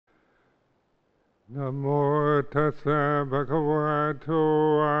นะโมตัสสะภะคะวะโต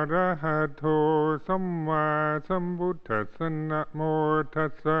อะระหะโตสัมมาสัมพุทธัสสะนะโมตั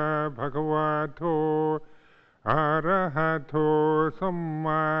สสะภะคะวะโตอะระหะโตสัมม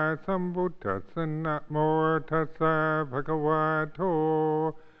าสัมพุทธัสสะนะโมตัสสะภะคะวะโต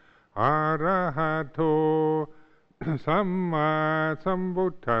อะระหะโตสัมมาสัมพุ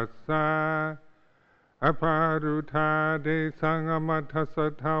ทธัสสะอภารุธาเดสังอมัทธส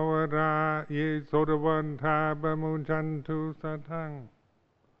ทาวราเยโสรวันธาบมุจันทุสัทัง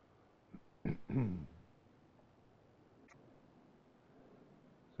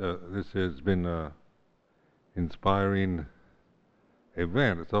So this has been an inspiring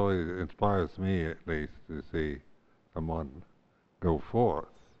event. It always inspires me, at least, to see someone go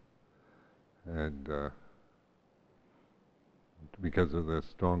forth, and because of the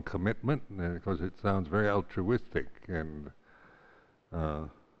strong commitment, and because it sounds very altruistic and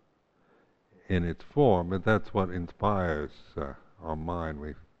in its form, but that's what inspires our mind.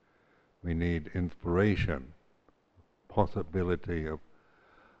 We need inspiration, possibility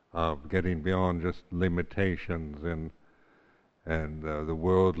of getting beyond just limitations and the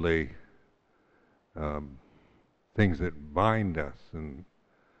worldly things that bind us and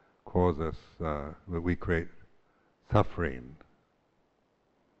cause us that we create suffering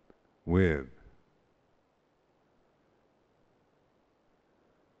with.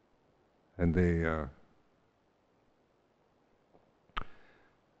 And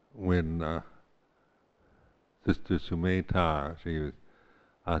when Sister Sumeta, she was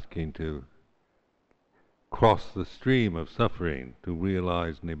asking to cross the stream of suffering to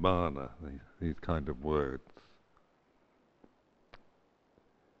realize Nibbana, these kind of words.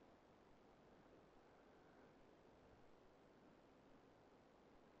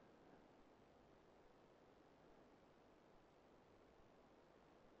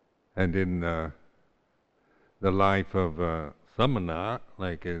 And in the life of samana,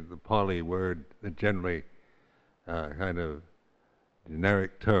 like the Pali word, the generally kind of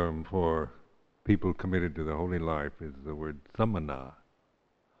generic term for people committed to the holy life is the word samana.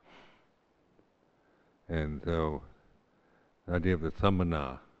 And so the idea of the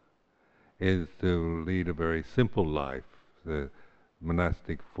samana is to lead a very simple life. The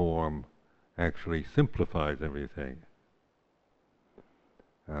monastic form actually simplifies everything.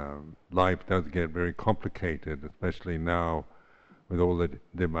 Life does get very complicated, especially now with all the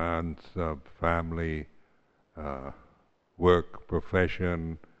demands of family, work,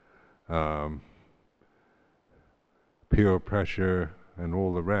 profession, peer pressure, and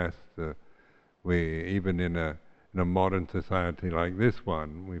all the rest. We even in a modern society like this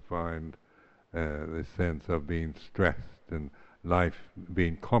one, we find this sense of being stressed and life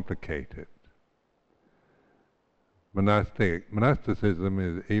being complicated. Monasticism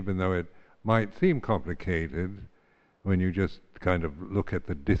is, even though it might seem complicated, when you just kind of look at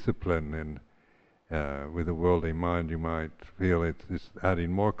the discipline and with a worldly mind, you might feel it's just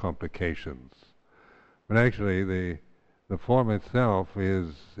adding more complications. But actually, the form itself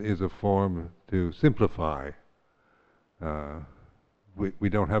is a form to simplify. We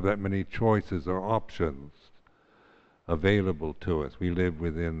don't have that many choices or options available to us. We live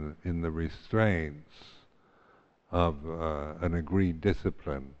within the restraints of an agreed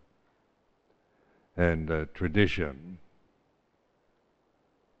discipline and tradition.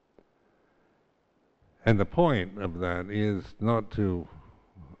 And the point of that is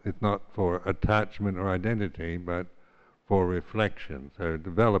it's not for attachment or identity, but for reflection. So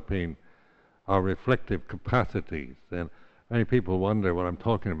developing our reflective capacities. And many people wonder what I'm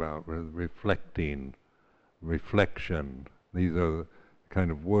talking about with reflecting, reflection. These are the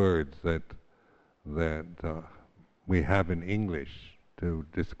kind of words that we have in English to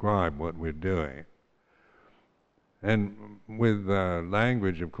describe what we're doing. And with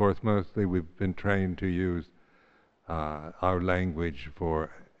language, of course, mostly we've been trained to use our language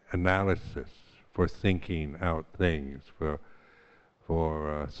for analysis, for thinking out things, for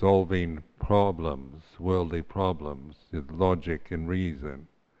solving problems, worldly problems, with logic and reason.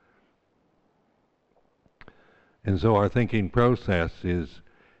 And so our thinking process is,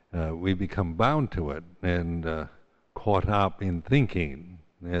 we become bound to it and caught up in thinking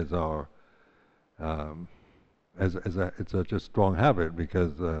as our it's such a strong habit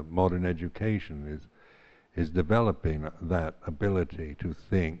because modern education is developing that ability to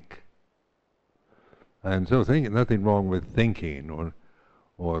think. And so nothing wrong with thinking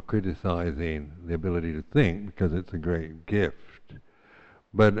or criticizing the ability to think, because it's a great gift.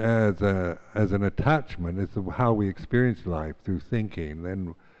 But as an attachment, it's how we experience life through thinking.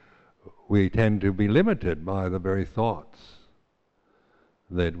 Then we tend to be limited by the very thoughts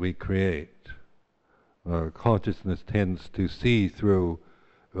that we create. consciousness tends to see through,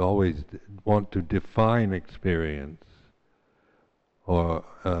 always want to define experience, or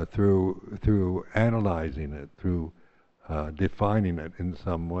through analyzing it, through defining it in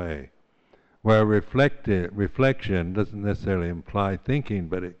some way. Where reflection doesn't necessarily imply thinking,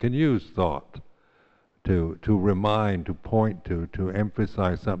 but it can use thought to remind, to point to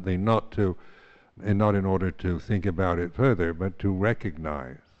emphasize something, not in order to think about it further, but to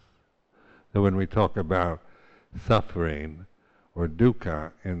recognize. So when we talk about suffering or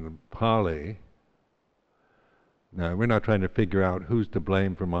dukkha in the Pali, now we're not trying to figure out who's to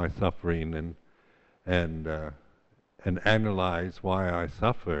blame for my suffering and analyze why I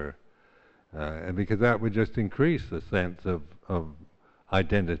suffer, and because that would just increase the sense of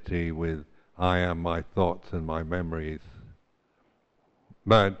identity with I am my thoughts and my memories.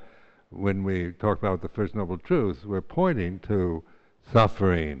 But when we talk about the First Noble Truth, we're pointing to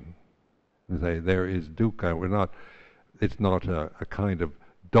suffering. We say there is dukkha. It's not a kind of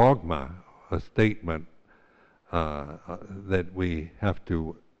dogma, a statement that we have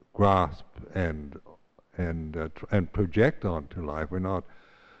to grasp and project onto life. We're not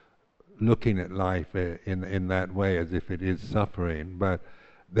looking at life in that way as if it is suffering, but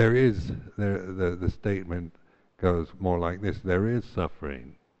the statement goes more like this: there is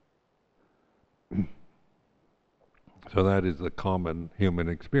suffering. So that is the common human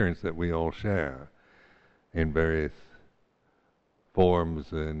experience that we all share in various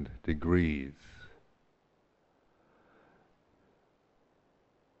forms and degrees.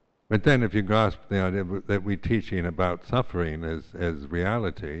 But then if you grasp the idea that we're teaching about suffering as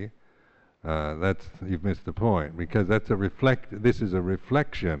reality, you've missed the point, because this is a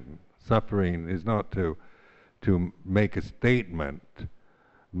reflection. Suffering is not to make a statement,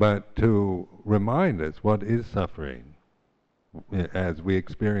 but to remind us what is suffering as we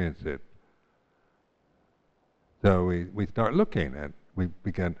experience it. So we start looking at, we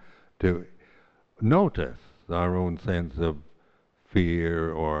begin to notice our own sense of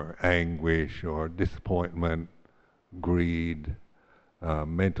fear or anguish or disappointment, greed,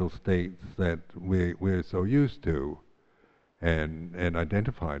 mental states that we're so used to and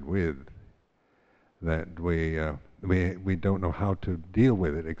identified with, that we don't know how to deal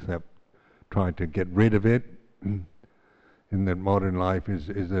with it except trying to get rid of it. And that modern life is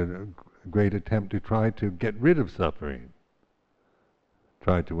a great attempt to try to get rid of suffering,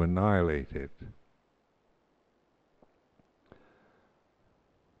 try to annihilate it.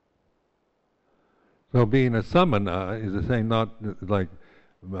 So being a samana is the same, not like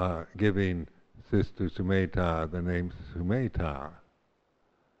giving Sister Sumedha the name Sumedha.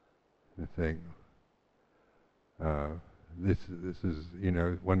 The thing. This is,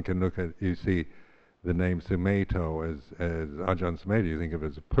 one can look at, you see the name Sumedho as Ajahn Sumedho, you think of it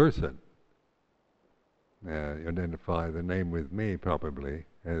as a person. You identify the name with me probably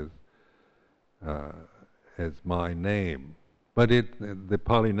as my name. But the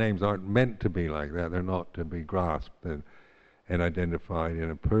Pali names aren't meant to be like that. They're not to be grasped and identified in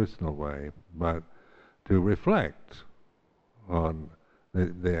a personal way, but to reflect on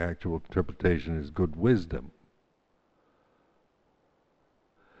the actual interpretation is good wisdom.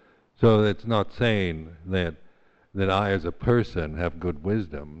 So it's not saying that I as a person have good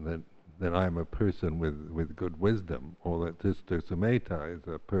wisdom, that I'm a person with good wisdom, or that Sister Sumedha is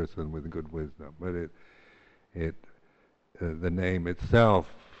a person with good wisdom. But the name itself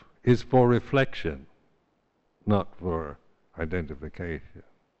is for reflection, not for identification.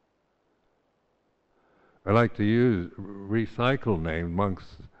 I like to use recycle names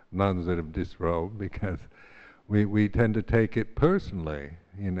amongst nuns that have disrobed, because we tend to take it personally.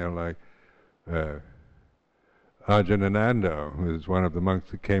 Like Ajahn Anando, who is one of the monks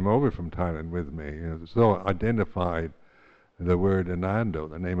that came over from Thailand with me, so identified the word Anando,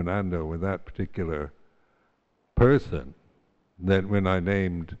 the name Anando, with that particular person, that when I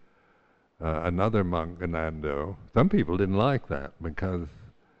named another monk Anando, some people didn't like that, because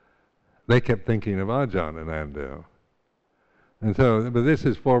they kept thinking of Ajahn Anando. And so, but this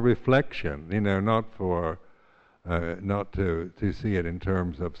is for reflection, not for not to see it in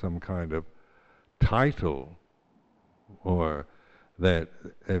terms of some kind of title, or that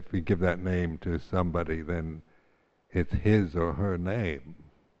if we give that name to somebody, then it's his or her name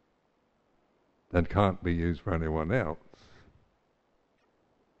that can't be used for anyone else.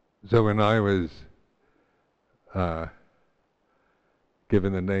 So when I was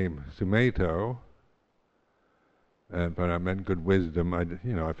given the name Sumedho, but I meant good wisdom, I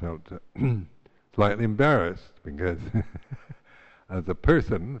felt slightly embarrassed, because as a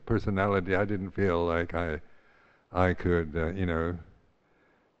personality, I didn't feel like I could,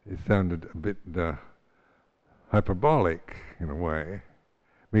 it sounded a bit hyperbolic in a way,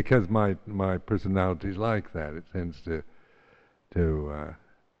 because my personality is like that. It tends to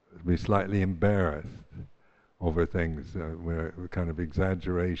be slightly embarrassed over things where kind of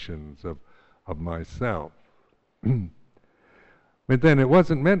exaggerations of myself. But then it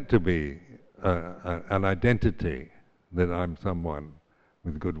wasn't meant to be an identity that I'm someone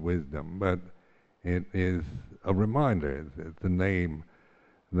with good wisdom, but it is a reminder. It's a name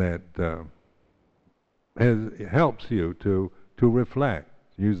that helps you to reflect.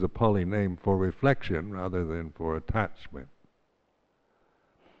 Use the Pali name for reflection rather than for attachment.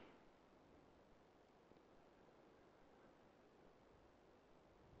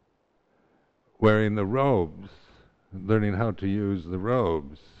 Wearing the robes, learning how to use the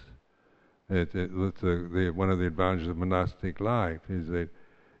robes. It's one of the advantages of monastic life is that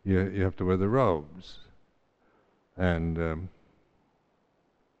you have to wear the robes, and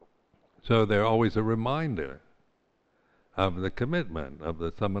so they're always a reminder of the commitment of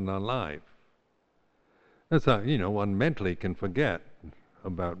the samana life. That's how one mentally can forget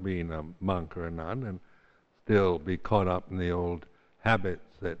about being a monk or a nun and still be caught up in the old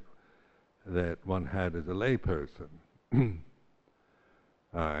habits that one had as a layperson.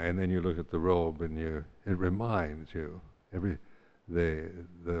 And then you look at the robe, and it reminds you.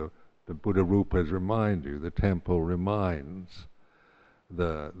 The Buddha Rupas remind you. The temple reminds.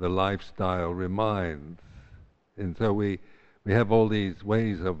 The lifestyle reminds. And so we have all these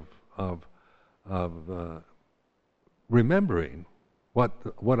ways of remembering what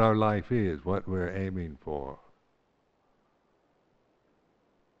our life is, what we're aiming for.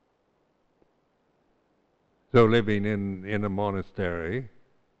 So living in a monastery,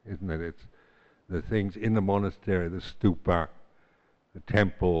 isn't it? It's the things in the monastery, the stupa, the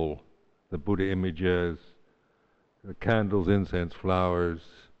temple, the Buddha images, the candles, incense, flowers,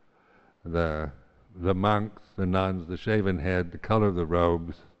 the monks, the nuns, the shaven head, the color of the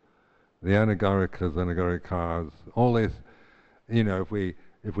robes, the anagarikas, anagarikas, all this. If we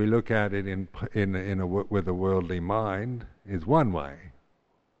look at it with a worldly mind, is one way,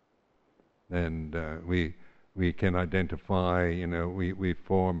 and we can identify, we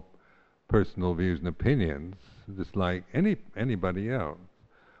form personal views and opinions just like anybody else.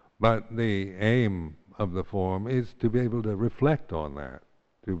 But the aim of the form is to be able to reflect on that,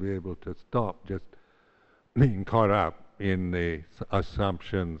 to be able to stop just being caught up in the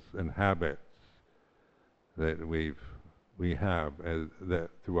assumptions and habits that we have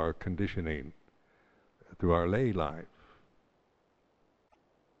through our conditioning, through our lay life.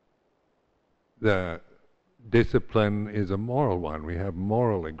 The discipline is a moral one. We have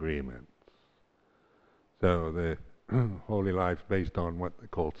moral agreements. So the holy life based on what they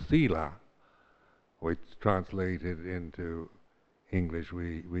call sila, which translated into English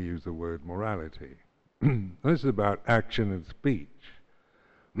we use the word morality. This is about action and speech.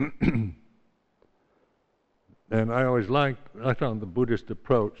 And I found the Buddhist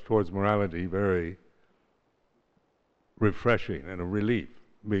approach towards morality very refreshing and a relief,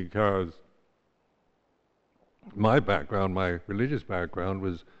 because my background, my religious background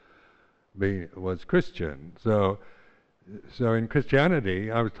was Christian. So in Christianity,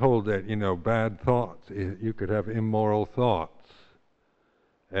 I was told that bad thoughts, you could have immoral thoughts,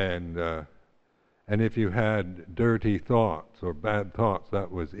 and if you had dirty thoughts or bad thoughts,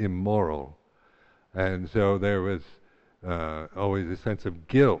 that was immoral, and so there was always a sense of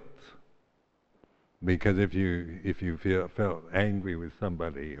guilt, because if you felt angry with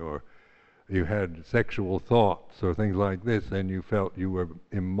somebody, or you had sexual thoughts or things like this, then you felt you were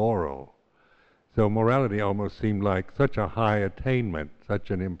immoral. So morality almost seemed like such a high attainment,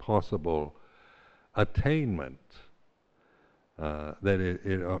 such an impossible attainment, that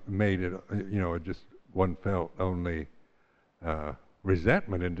it made it, just one felt only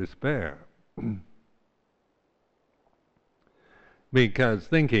resentment and despair. Because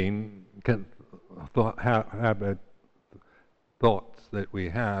thoughts that we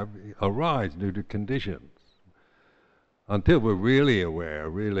have arise due to conditions. Until we're really aware,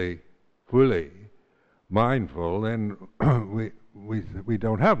 really fully mindful, then we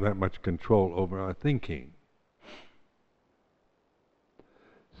don't have that much control over our thinking.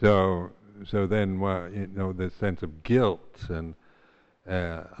 So then, the sense of guilt and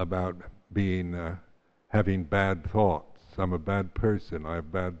about being having bad thoughts. I'm a bad person. I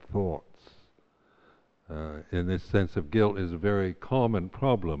have bad thoughts. And this sense of guilt is a very common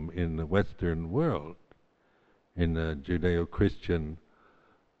problem in the Western world, in the Judeo-Christian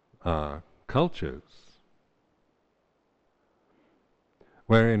cultures.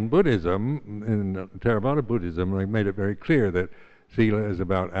 Where in Buddhism, in Theravada Buddhism, they made it very clear that sila is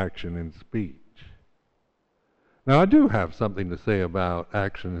about action and speech. Now, I do have something to say about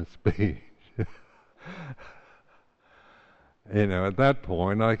action and speech. At that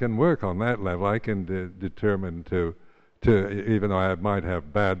point, I can work on that level. I can determine to even though I might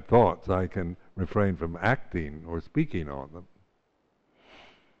have bad thoughts, I can refrain from acting or speaking on them.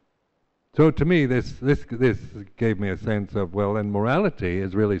 So to me, this gave me a sense of, well, then morality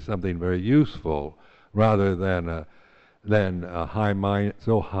is really something very useful, rather than a high mind,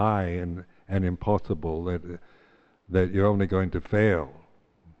 so high and impossible that you're only going to fail.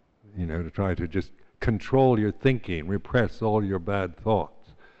 To try to just control your thinking, repress all your bad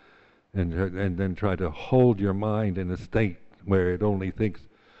thoughts, and then try to hold your mind in a state where it only thinks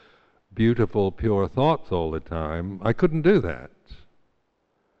beautiful, pure thoughts all the time. I couldn't do that.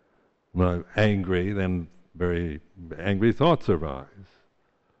 When I'm angry, then very angry thoughts arise.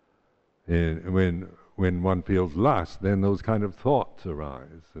 And when one feels lust, then those kind of thoughts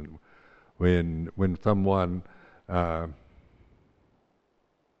arise. And when someone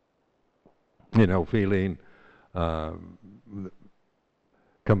feeling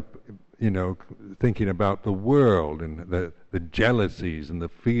thinking about the world and the jealousies and the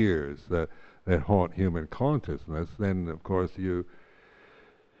fears that haunt human consciousness, then of course you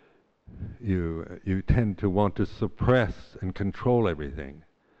tend to want to suppress and control everything.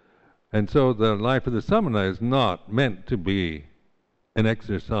 And so the life of the samana is not meant to be an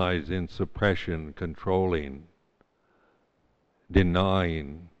exercise in suppression, controlling,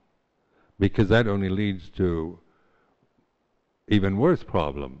 denying, because that only leads to even worse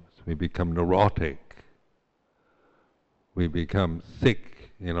problems. We become neurotic. We become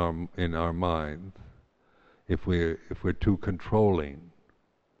sick in our minds if we're too controlling,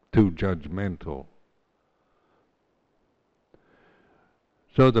 too judgmental.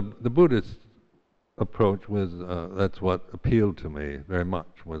 So the Buddhist approach was that's what appealed to me very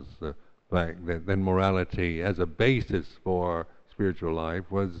much, was the fact that then morality as a basis for spiritual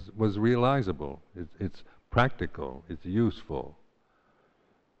life was realizable. It's practical. It's useful.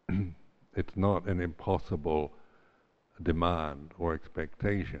 It's not an impossible demand or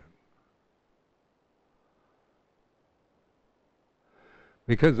expectation.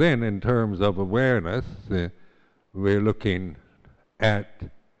 Because then, in terms of awareness, we're looking at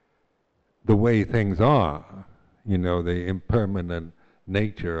the way things are, the impermanent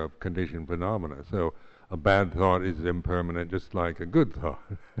nature of conditioned phenomena. So a bad thought is impermanent, just like a good thought.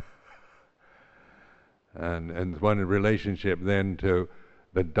 and one in relationship then to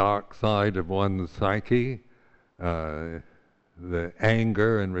the dark side of one's psyche, the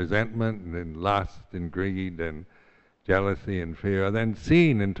anger and resentment and lust and greed and jealousy and fear are then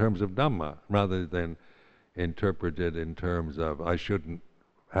seen in terms of Dhamma, rather than interpreted in terms of I shouldn't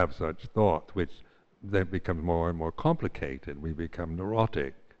have such thoughts, which then becomes more and more complicated. We become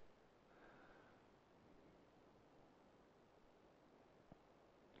neurotic.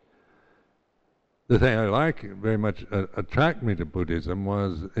 The thing I like very much attracted me to Buddhism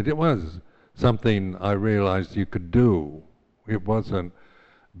was it was something I realized you could do. It wasn't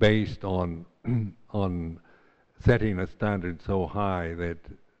based on on setting a standard so high that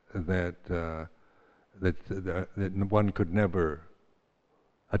one could never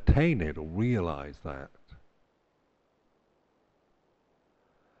attain it or realize that.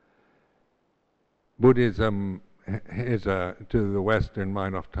 Buddhism to the Western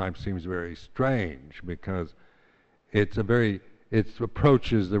mind oftentimes seems very strange, because it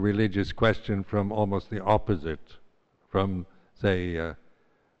approaches the religious question from almost the opposite, from say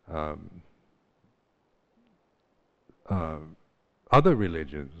other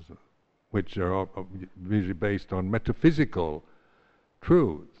religions, which are usually based on metaphysical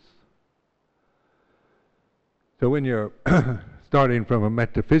truths. So when you're starting from a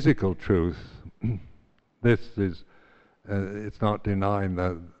metaphysical truth, this is it's not denying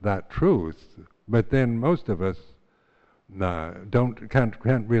that truth, but then most of us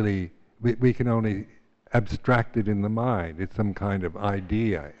can't really. We can only abstract it in the mind. It's some kind of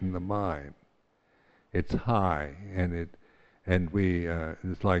idea in the mind. It's high, and we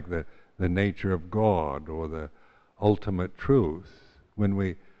it's like the nature of God or the ultimate truth. When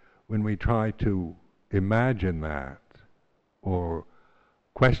we try to imagine that or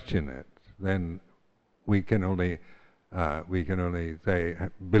question it, then we can only say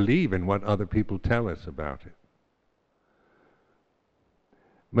believe in what other people tell us about it.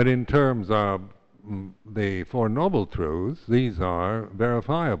 But in terms of the Four Noble Truths, these are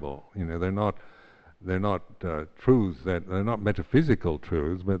verifiable. They're not truths they're not metaphysical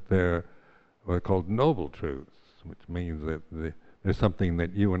truths, but they're called noble truths, which means that there's something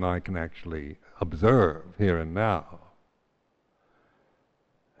that you and I can actually observe here and now.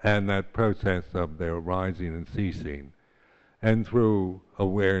 and that process of their arising and ceasing, and through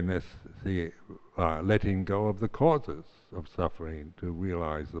awareness, letting go of the causes of suffering to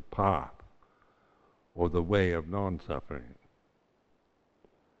realize the path or the way of non-suffering.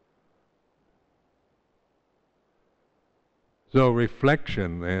 So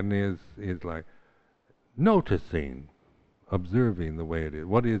reflection then is like noticing, observing the way it is.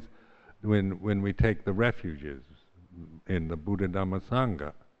 What is, when we take the refuges in the Buddha Dhamma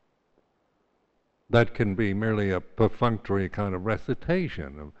Sangha, that can be merely a perfunctory kind of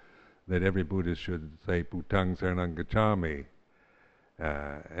recitation of, that every Buddhist should say Bhutang Saranang Gacchami,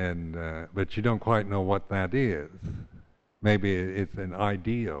 but you don't quite know what that is. Maybe it's an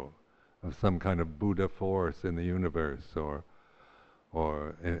ideal of some kind of Buddha force in the universe, or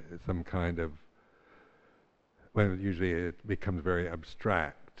some kind of, well, usually it becomes very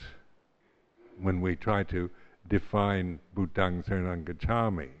abstract when we try to define Bhutang Saranang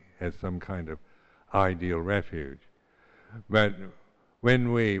Gacchami as some kind of ideal refuge. But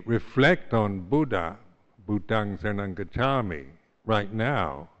when we reflect on Buddha, Bhutang Saranang Gacchami, right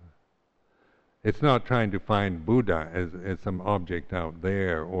now, it's not trying to find Buddha as some object out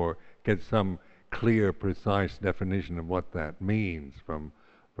there or get some clear, precise definition of what that means from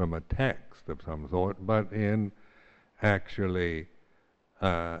a text of some sort, but in actually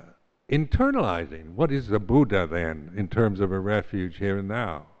internalizing what is the Buddha then in terms of a refuge here and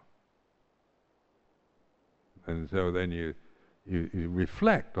now. And so then you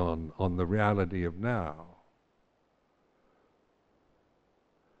reflect on the reality of now.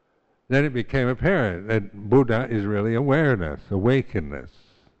 Then it became apparent that Buddha is really awareness, awakeness,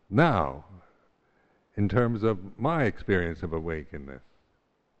 now, in terms of my experience of awakeness.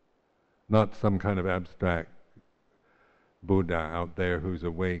 Not some kind of abstract Buddha out there who's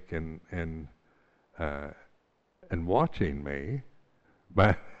awake and watching me,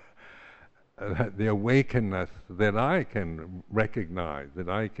 but the awakeness that I can recognize, that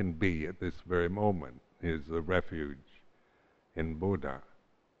I can be at this very moment, is the refuge in Buddha.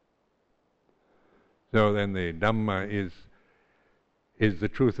 So then the Dhamma is the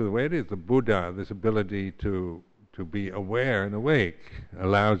truth of the way it is. The Buddha, this ability to be aware and awake,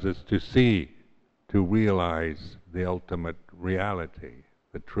 allows us to see, to realize the ultimate reality,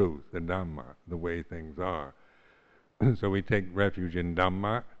 the truth, the Dhamma, the way things are. So we take refuge in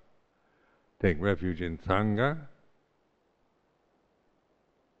Dhamma, take refuge in Sangha.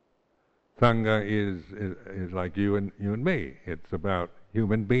 Sangha is like you and me. It's about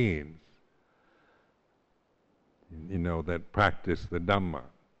human beings, that practice the Dhamma.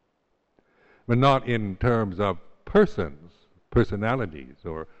 But not in terms of persons, personalities,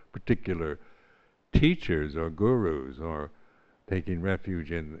 or particular teachers or gurus, or taking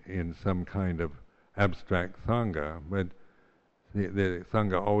refuge in some kind of abstract Sangha, but the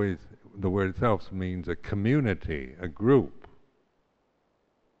Sangha always, the word itself means a community, a group.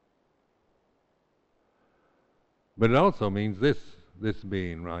 But it also means this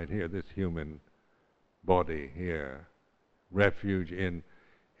being right here, this human body here, refuge in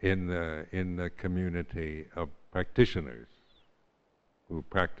the community of practitioners who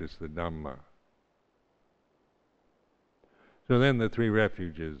practice the Dhamma. So then the three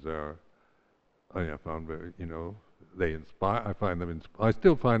refuges are, I found very, they inspire. I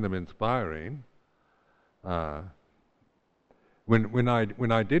still find them inspiring. When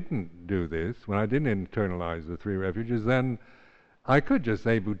I didn't do this, when I didn't internalize the three refuges, then I could just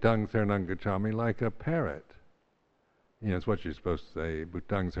say Bhutang Saranang Gacchami like a parrot. It's what you're supposed to say,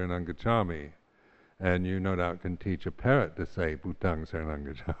 Bhutang Saranang Gacchami. And you no doubt can teach a parrot to say Bhutang Saranang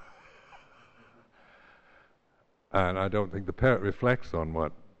Gacchami. And I don't think the parrot reflects on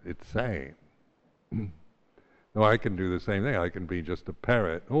what it's saying. No, I can do the same thing. I can be just a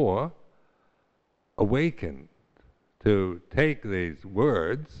parrot, or awaken to take these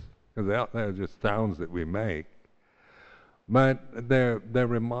words, because they're just sounds that we make, but they're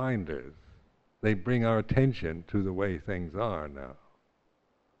reminders. They bring our attention to the way things are now.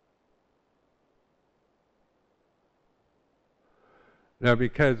 Now,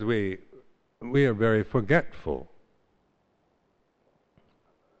 because we are very forgetful,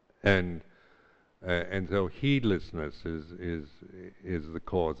 and so heedlessness is the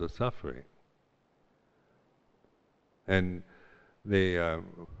cause of suffering. And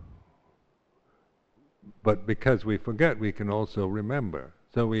but because we forget, we can also remember.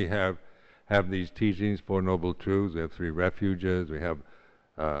 So we have these teachings, Four Noble Truths. We have three refuges. We have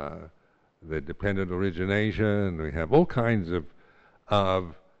the dependent origination. We have all kinds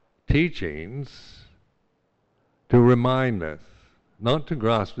of teachings to remind us, not to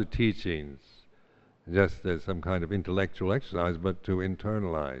grasp the teachings just as some kind of intellectual exercise, but to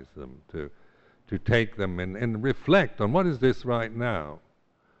internalize them, to take them and reflect on what is this right now?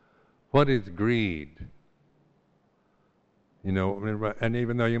 What is greed? You know, and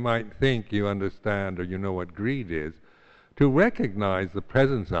even though you might think you understand or you know what greed is, to recognize the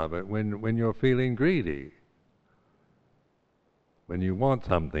presence of it when you're feeling greedy, when you want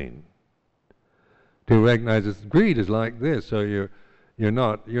something. To recognize that greed is like this, so you're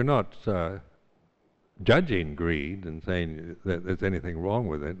not judging greed and saying that there's anything wrong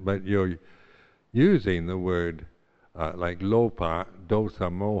with it, but you're using the word like lopa, dosa,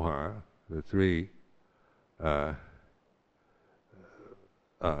 moha, the three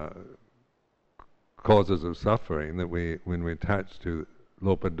causes of suffering that when we attach to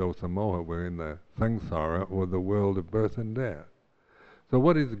lopa, dosa, moha, we're in the samsara, or the world of birth and death. So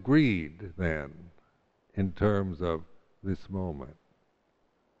what is greed then, in terms of this moment?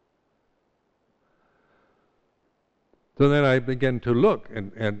 So then I begin to look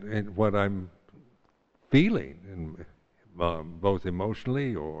at what I'm feeling, both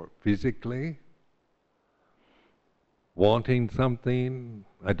emotionally or physically, wanting something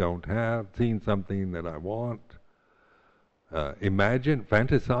I don't have, seeing something that I want,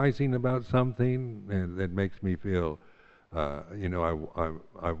 fantasizing about something that makes me feel,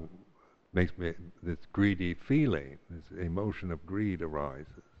 makes me, this greedy feeling, this emotion of greed arises.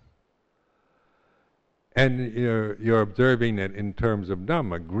 And you're observing it in terms of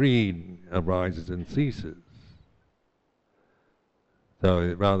Dhamma. Greed arises and ceases.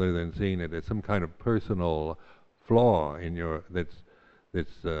 So rather than seeing it as some kind of personal flaw in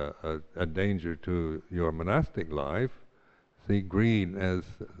that's a danger to your monastic life, see greed as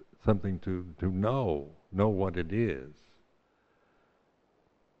something to know what it is.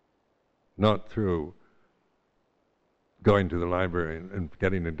 Not through going to the library and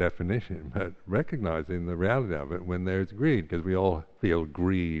getting a definition, but recognizing the reality of it when there's greed, because we all feel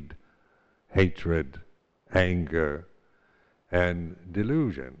greed, hatred, anger, and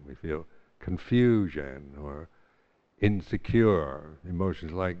delusion. We feel confusion or insecure,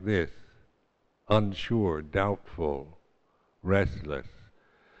 emotions like this, unsure, doubtful, restless.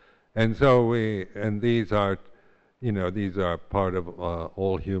 And so these are part of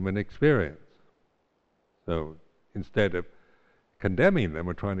all human experience. So instead of condemning them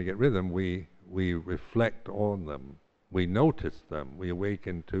or trying to get rid of them, we reflect on them, we notice them, we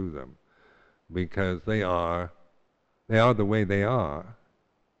awaken to them, because they are the way they are.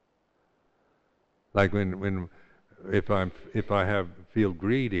 Like if I feel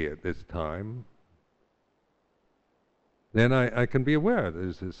greedy at this time, then I can be aware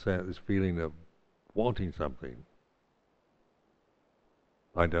there's this feeling of wanting something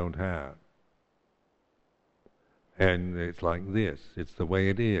I don't have. And it's like this, it's the way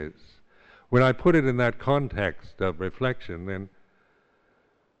it is. When I put it in that context of reflection,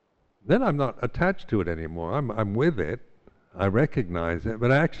 then I'm not attached to it anymore. I'm with it, I recognize it,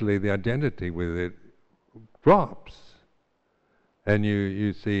 but actually the identity with it drops. And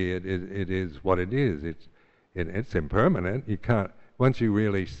you see it is what it is. It's impermanent. You can't, once you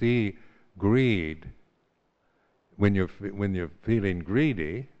really see greed, when you're feeling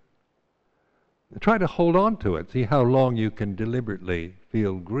greedy, try to hold on to it. See how long you can deliberately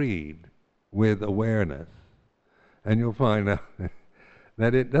feel greed with awareness, and you'll find out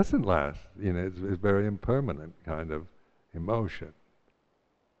that it doesn't last. It's very impermanent kind of emotion,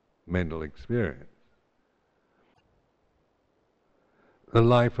 mental experience. The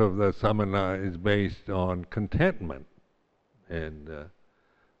life of the samana is based on contentment and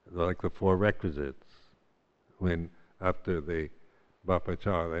like the four requisites. When after the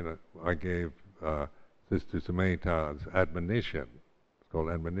Bhappachara, then I gave Sister Sumedha's admonition. It's called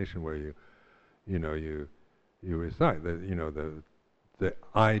admonition, where you recite the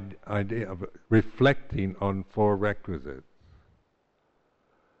idea of reflecting on four requisites.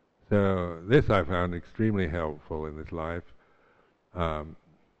 So this I found extremely helpful in this life,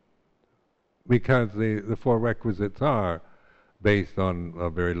 because the four requisites are based on a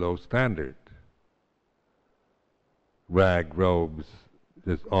very low standard. Rag, robes,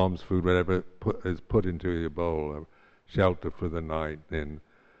 just alms food, whatever is put into your bowl, of shelter for the night, and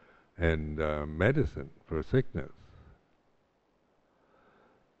medicine for sickness.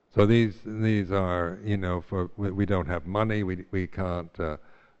 So these are, we don't have money, we can't,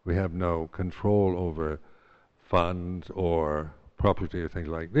 we have no control over funds or property or things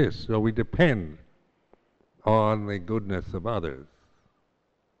like this. So we depend on the goodness of others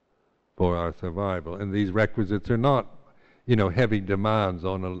for our survival. And these requisites are not, heavy demands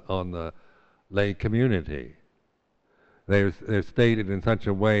on the lay community. They're stated in such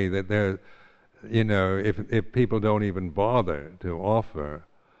a way that if people don't even bother to offer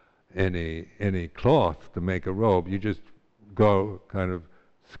any cloth to make a robe, you just go kind of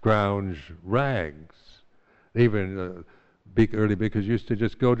scrounge rags. Even early bhikkhus used to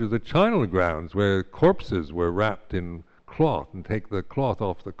just go to the charnel grounds where corpses were wrapped in cloth and take the cloth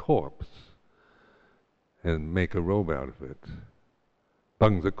off the corpse and make a robe out of it.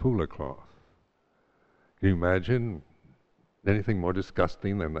 Bangsa cloth. Can you imagine anything more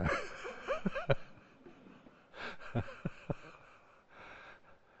disgusting than that?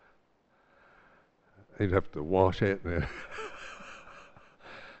 You'd have to wash it.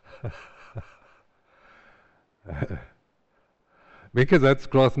 Because that's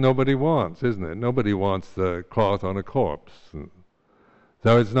cloth nobody wants, isn't it? Nobody wants the cloth on a corpse.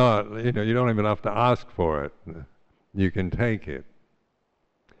 So it's not, you don't even have to ask for it. You can take it.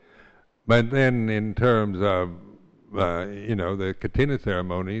 But then in terms of, the Kathina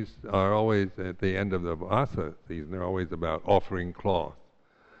ceremonies are always at the end of the Vasa season. They're always about offering cloth.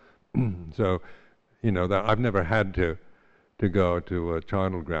 So, that I've never had to go to a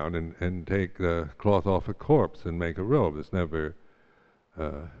charnel ground and take the cloth off a corpse and make a robe. It's never,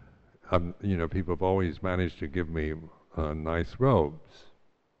 people have always managed to give me nice robes.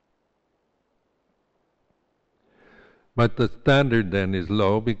 But the standard then is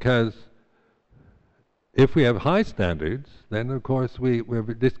low because if we have high standards, then of course we're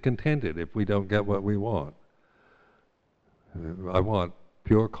discontented if we don't get what we want. I want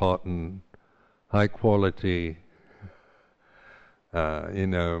pure cotton, high quality,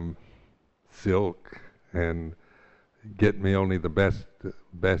 silk, and get me only the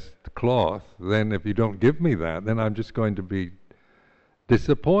best cloth. Then if you don't give me that, then I'm just going to be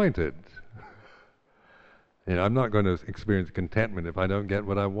disappointed. I'm not going to experience contentment if I don't get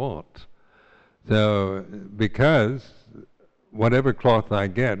what I want. So, because whatever cloth I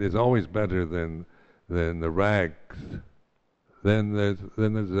get is always better than the rags, then there's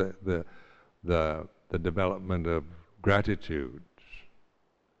the development of gratitude.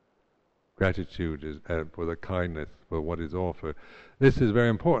 Gratitude is for the kindness, for what is offered. This is very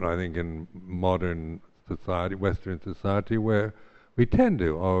important, I think, in modern society, Western society, where we tend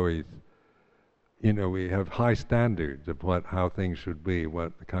to always, we have high standards of how things should be,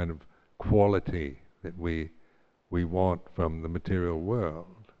 what the kind of quality that we want from the material world.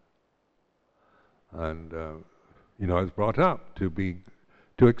 And I was brought up to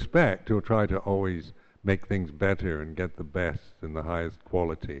expect, to try to always make things better and get the best and the highest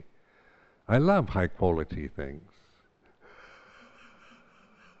quality. I love high quality things.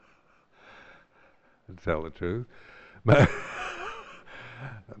 To tell the truth, but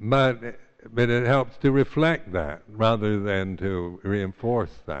it helps to reflect that rather than to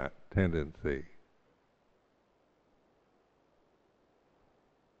reinforce that tendency.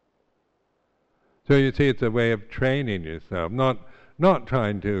 So you see, it's a way of training yourself, not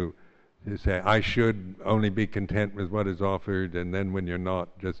trying to say, I should only be content with what is offered, and then when you're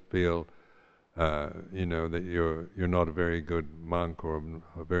not, just feel, that you're not a very good monk or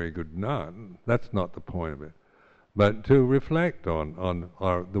a very good nun. That's not the point of it. But to reflect on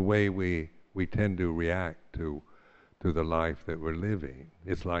the way we tend to react to the life that we're living.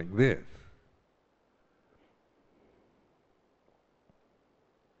 It's like this.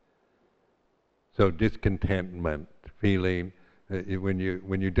 So discontentment, feeling when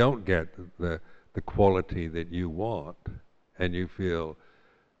you don't get the quality that you want, and you feel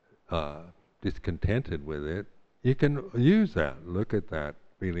discontented with it, you can use that. Look at that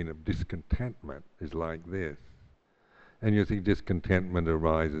feeling of discontentment is like this. And you see discontentment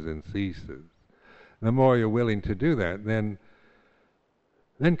arises and ceases. The more you're willing to do that, then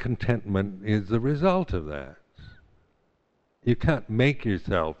contentment is the result of that. You can't make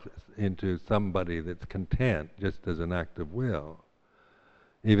yourself into somebody that's content just as an act of will.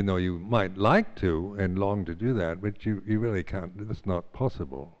 Even though you might like to and long to do that, but you really can't. That's not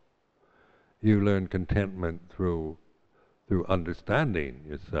possible. You learn contentment through understanding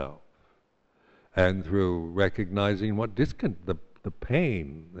yourself and through recognizing what the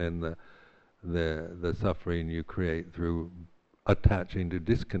pain and the suffering you create through attaching to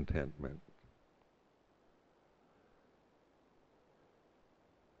discontentment.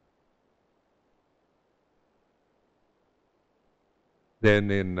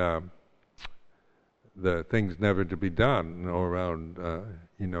 Then in the things never to be done, around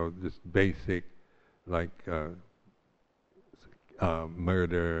this basic like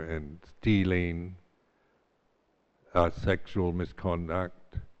murder and stealing, sexual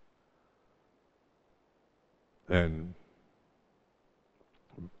misconduct, and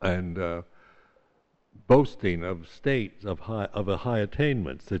boasting of states of high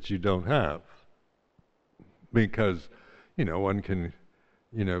attainments that you don't have. because, one can,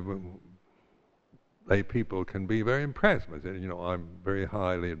 lay people can be very impressed with it. I'm very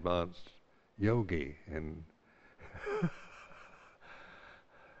highly advanced yogi, and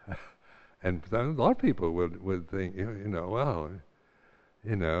and a lot of people would think, well,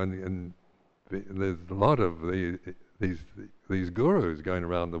 and there's a lot of these gurus going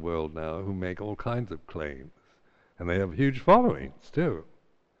around the world now who make all kinds of claims, and they have huge followings too.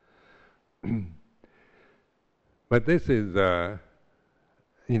 But this is,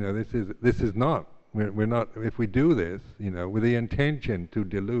 this is not. We're not. If we do this, with the intention to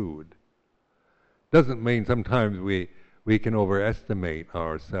delude, doesn't mean sometimes we can overestimate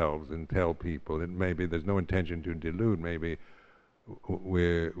ourselves and tell people that maybe there's no intention to delude. Maybe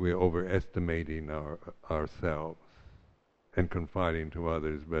we're overestimating ourselves and confiding to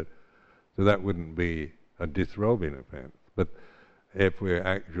others. But so that wouldn't be a disrobing offense. But if we're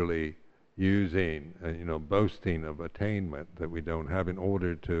actually using, boasting of attainment that we don't have in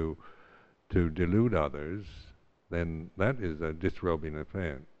order to delude others, then that is a disrobing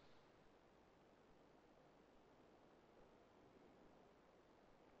offense.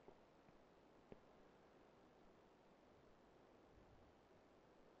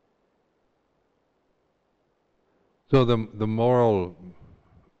 So the moral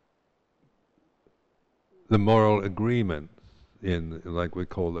agreements in, like we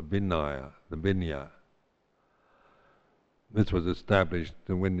call the Vinaya, this was established,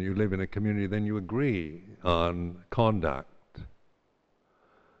 and when you live in a community, then you agree on conduct.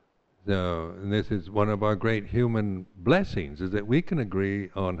 So, and this is one of our great human blessings, is that we can agree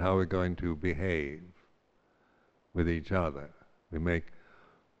on how we're going to behave with each other. We make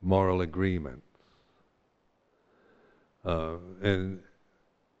moral agreements. And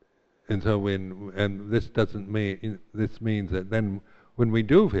so this doesn't mean, this means that then when we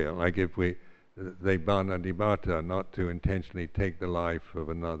do feel like if we, they banadibata, not to intentionally take the life of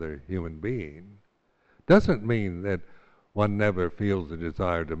another human being, doesn't mean that one never feels a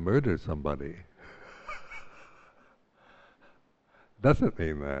desire to murder somebody. Doesn't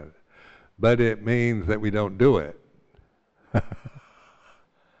mean that. But it means that we don't do it.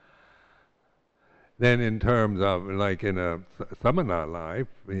 Then in terms of, like in a samana life,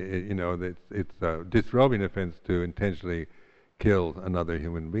 it's a disrobing offense to intentionally kill another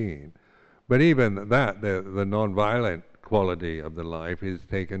human being. But even that, the non-violent quality of the life is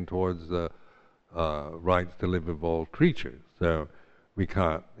taken towards the rights to live of all creatures. So we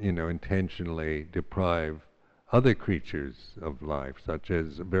can't, intentionally deprive other creatures of life, such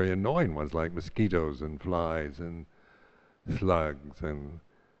as very annoying ones like mosquitoes and flies and slugs and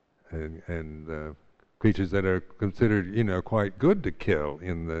creatures that are considered, quite good to kill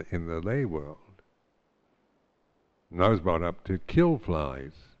in the lay world. And I was brought up to kill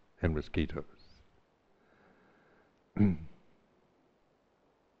flies and mosquitoes.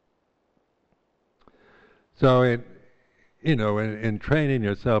 So in training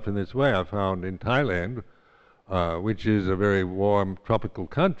yourself in this way, I found in Thailand, which is a very warm tropical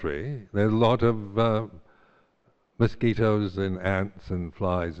country, there's a lot of mosquitoes and ants and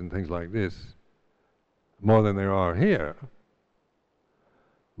flies and things like this, more than there are here,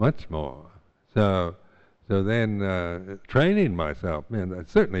 much more. So then training myself, I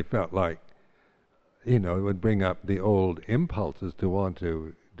certainly felt like, it would bring up the old impulses to want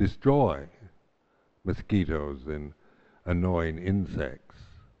to destroy mosquitoes and annoying insects.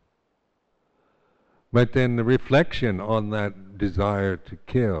 But then the reflection on that desire to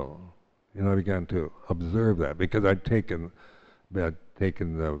kill, I began to observe that, because I'd taken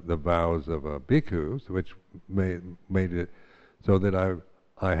the vows of a bhikkhu, which made it so that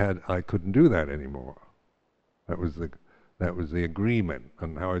I couldn't do that anymore. That was the agreement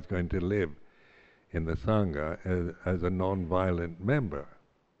on how I was going to live in the sangha as a non-violent member,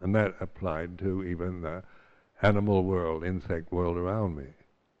 and that applied to even the animal world, insect world around me.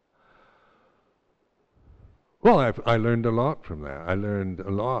 Well, I learned a lot from that. I learned a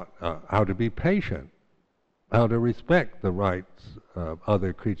lot how to be patient, how to respect the rights of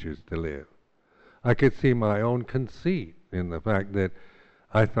other creatures to live. I could see my own conceit in the fact that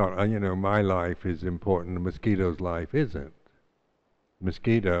I thought, my life is important, the mosquito's life isn't.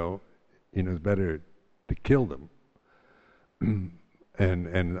 Mosquito, it's better to kill them.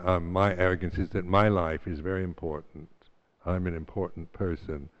 and my arrogance is that my life is very important. I'm an important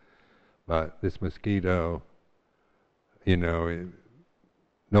person, but this mosquito,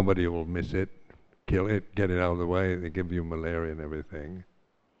 nobody will miss it. Kill it, get it out of the way, they give you malaria and everything.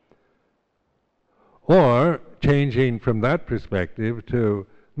 Or changing from that perspective to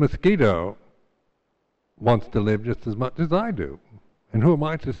mosquito wants to live just as much as I do. And who am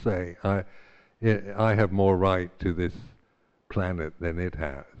I to say? I have more right to this planet than it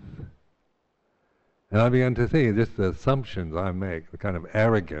has. And I began to see just the assumptions I make, the kind of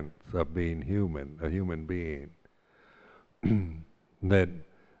arrogance of being human, a human being, that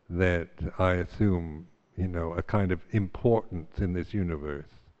I assume, a kind of importance in this universe,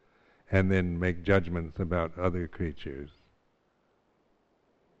 and then make judgments about other creatures.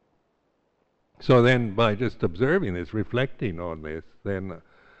 So then, by just observing this, reflecting on this, then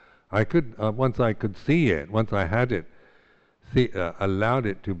I could, once I could see it, once I had it, allowed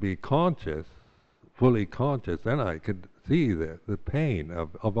it to be conscious, fully conscious, then I could see the pain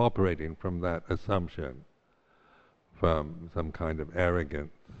of operating from that assumption, from some kind of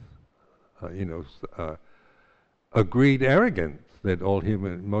arrogance, agreed arrogance that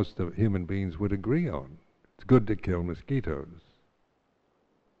most of human beings would agree on. It's good to kill mosquitoes.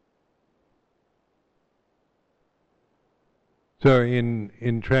 So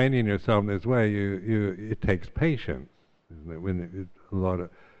in training yourself in this way, it takes patience, isn't it? When a lot of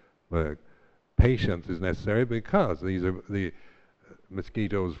patience is necessary, because these are the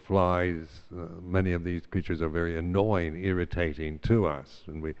mosquitoes, flies. Many of these creatures are very annoying, irritating to us,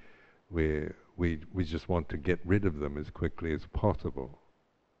 and we just want to get rid of them as quickly as possible.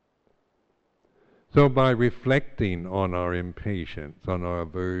 So by reflecting on our impatience, on our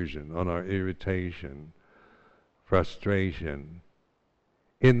aversion, on our irritation, frustration,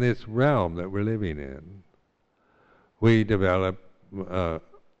 in this realm that we're living in, we develop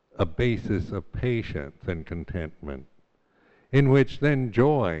a basis of patience and contentment, in which then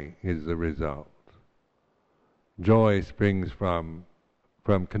joy is the result. Joy springs from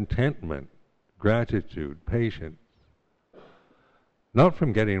contentment, gratitude, patience, not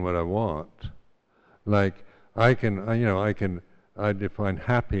from getting what I want. Like I define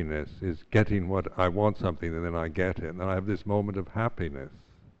happiness as getting what I want, something, and then I get it, and I have this moment of happiness.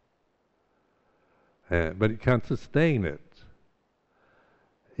 But you can't sustain it.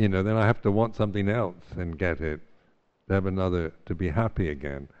 Then I have to want something else and get it, to have another, to be happy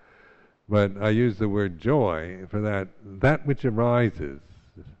again. But I use the word joy for that which arises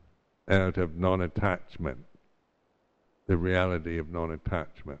out of non-attachment, the reality of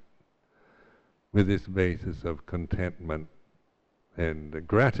non-attachment, with this basis of contentment and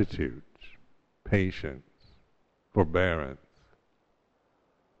gratitude, patience, forbearance.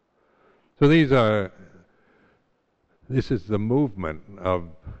 So this is the movement of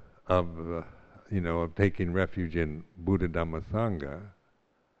taking refuge in Buddha Dhamma Sangha.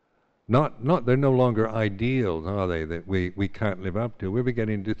 They're no longer ideals, are they, that we can't live up to. We're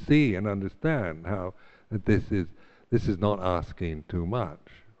beginning to see and understand how that this is not asking too much,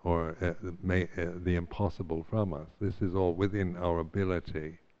 or the impossible from us. This is all within our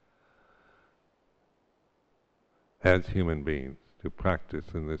ability as human beings to practice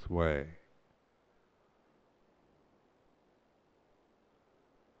in this way.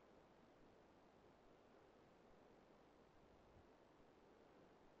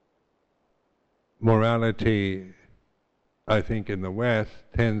 Morality, I think, in the West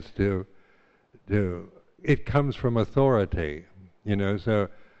tends to it comes from authority, so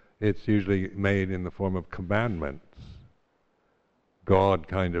it's usually made in the form of commandments. God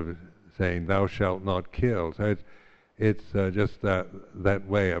kind of saying, "Thou shalt not kill." So it's just that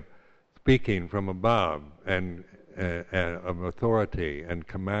way of speaking from above and of authority and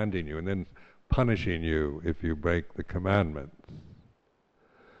commanding you, and then punishing you if you break the commandments.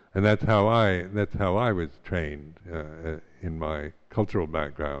 And that's how I was trained in my cultural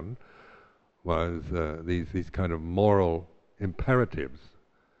background, was these kind of moral imperatives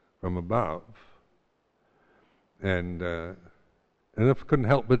from above, and I couldn't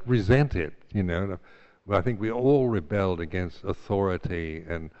help but resent it. But I think we all rebelled against authority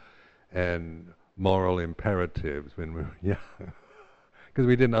and moral imperatives when we were young, because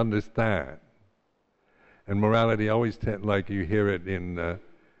we didn't understand. And morality always like you hear it in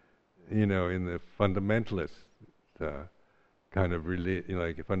in the fundamentalist kind of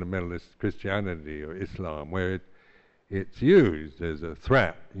like fundamentalist Christianity or Islam, where it's used as a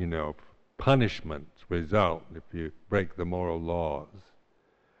threat, punishments result if you break the moral laws.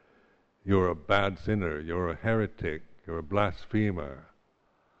 You're a bad sinner, you're a heretic, you're a blasphemer.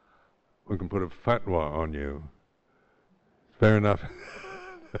 We can put a fatwa on you. Fair enough.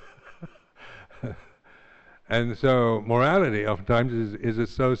 And so morality oftentimes is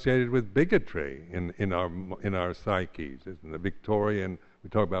associated with bigotry in our psyches. Isn't it? We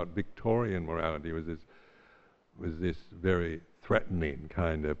talk about Victorian morality was this very threatening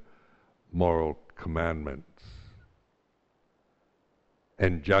kind of moral commandments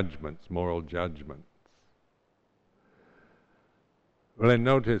and judgments, moral judgments. Well, and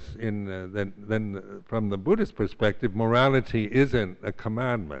notice then from the Buddhist perspective, morality isn't a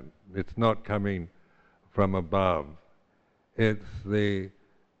commandment. It's not coming from above. It's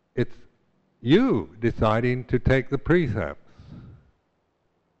you deciding to take the precepts,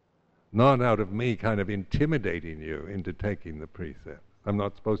 not out of me kind of intimidating you into taking the precepts. I'm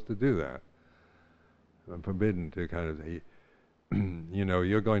not supposed to do that. I'm forbidden to kind of say,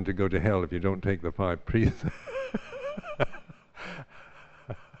 you're going to go to hell if you don't take the 5 precepts.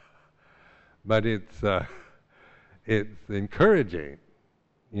 But it's encouraging,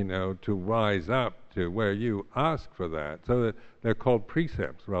 to rise up to where you ask for that. So that they're called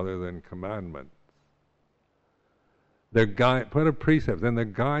precepts rather than commandments. They're what are precepts? Then they're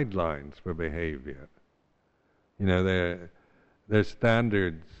guidelines for behavior. They're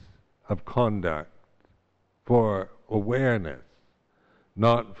standards of conduct for awareness,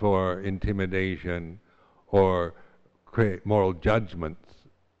 not for intimidation or create moral judgments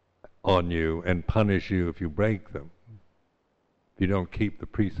on you and punish you if you break them. If you don't keep the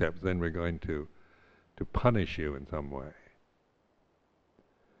precepts, then we're going to punish you in some way.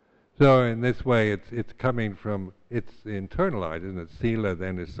 So in this way, it's coming from, it's internalized, and sila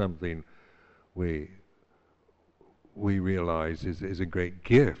then is something we realize is a great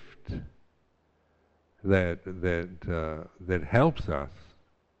gift that helps us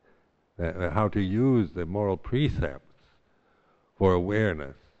how to use the moral precepts for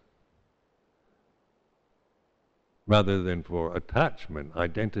awareness, rather than for attachment,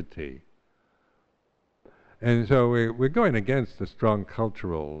 identity. And so we're going against a strong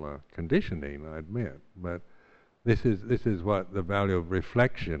cultural conditioning, I admit, but this is what the value of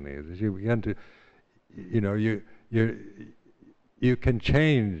reflection is. You begin to, you can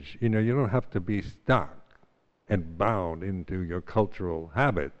change. You don't have to be stuck and bound into your cultural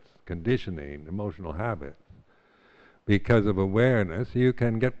habits, conditioning, emotional habits. Because of awareness, you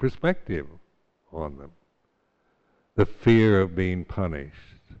can get perspective on them. The fear of being punished,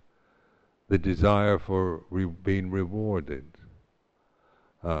 the desire for being rewarded.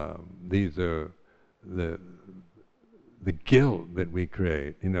 These are the guilt that we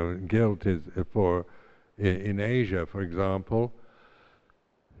create. Guilt is in Asia, for example.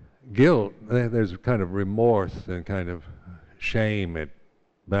 Guilt, there's kind of remorse and kind of shame at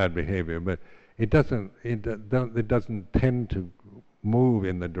bad behavior, but it doesn't tend to move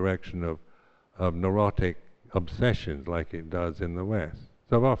in the direction of neurotic obsessions like it does in the West.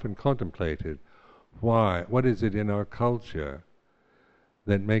 So I've often contemplated what is it in our culture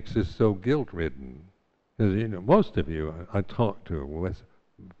that makes us so guilt-ridden? Because most of you I talk to,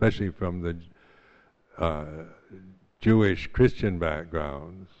 especially from the Jewish Christian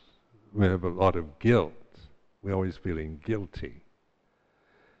backgrounds, we have a lot of guilt. We're always feeling guilty.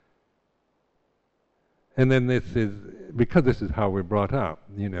 And then because this is how we're brought up,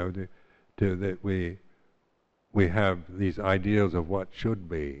 that we have these ideals of what should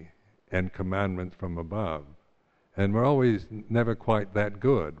be and commandments from above. And we're always never quite that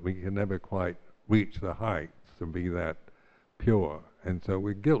good. We can never quite reach the heights of be that pure. And so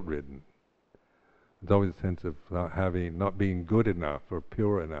we're guilt-ridden. There's always a sense of not being good enough or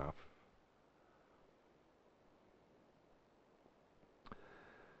pure enough.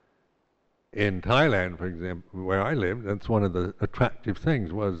 In Thailand, for example, where I lived, that's one of the attractive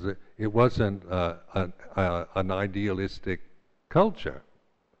things, was that it wasn't an idealistic culture.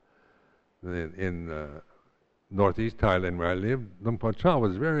 In northeast Thailand, where I lived, Luang Por Chah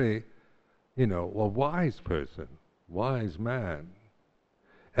was very, a wise person, wise man.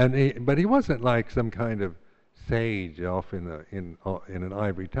 But he wasn't like some kind of sage off in an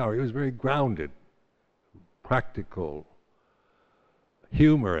ivory tower. He was very grounded, practical,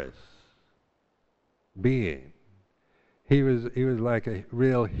 humorous being. He was like a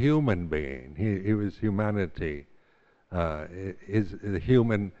real human being. He was humanity. The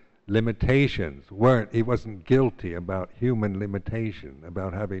human limitations he wasn't guilty about human limitation,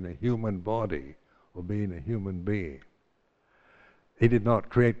 about having a human body or being a human being. He did not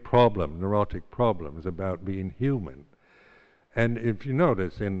create neurotic problems about being human. And if you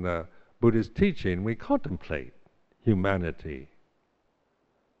notice in the Buddhist teaching, we contemplate humanity.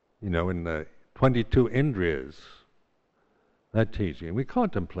 In the 22 Indriyas, that teaching, we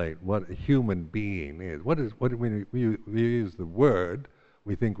contemplate what a human being is. We use the word,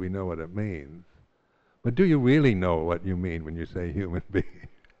 we think we know what it means. But do you really know what you mean when you say human being?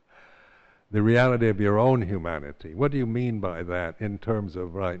 The reality of your own humanity. What do you mean by that in terms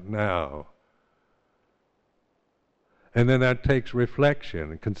of right now? And then that takes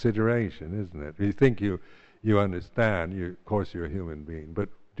reflection and consideration, isn't it? You think you understand, of course you're a human being, but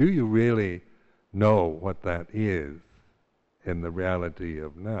do you really know what that is in the reality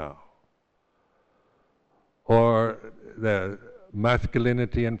of now. Or the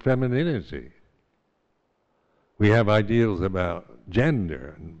masculinity and femininity. We have ideals about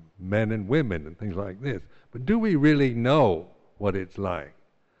gender and men and women and things like this. But do we really know what it's like?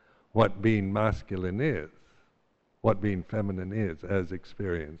 What being masculine is? What being feminine is as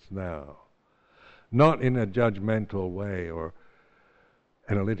experienced now? Not in a judgmental way or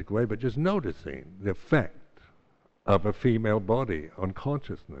analytical way, but just noticing the effect of a female body on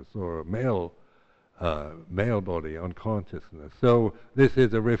consciousness or a male body on consciousness. So this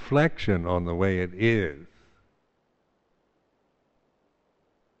is a reflection on the way it is.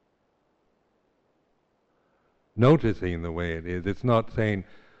 Noticing the way it is. It's not saying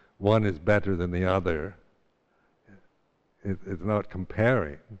one is better than the other. It's not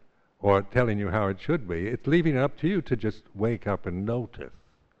comparing or telling you how it should be. It's leaving it up to you to just wake up and notice.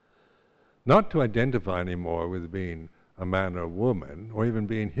 Not to identify anymore with being a man or a woman or even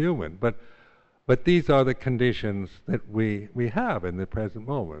being human, but these are the conditions that we have in the present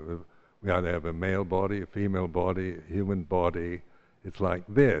moment. We either have a male body, a female body, a human body. It's like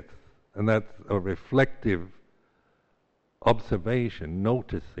this. And that's a reflective observation,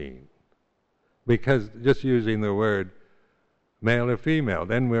 noticing. Because just using the word male or female,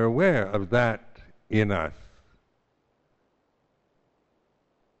 then we're aware of that in us.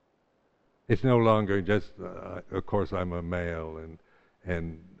 It's no longer just, of course I'm a male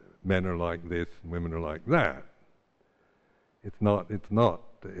and men are like this and women are like that. It's not,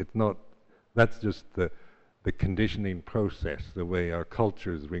 that's just the conditioning process, the way our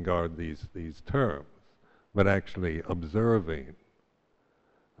cultures regard these terms, but actually observing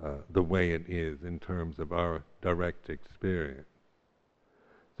the way it is in terms of our direct experience.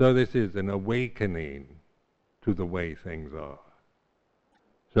 So this is an awakening to the way things are.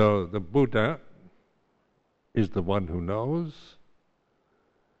 So the Buddha is the one who knows.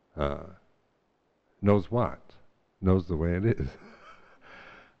 Knows what? Knows the way it is.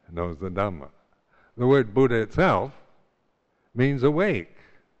 Knows the Dhamma. The word Buddha itself means awake.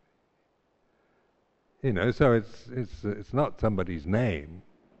 So it's not somebody's name.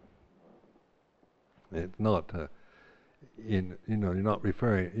 It's not. You're not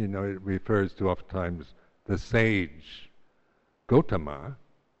referring. It refers to oftentimes the sage Gotama.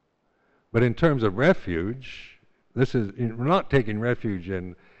 But in terms of refuge, this is we're not taking refuge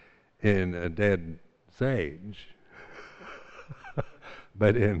in a dead sage,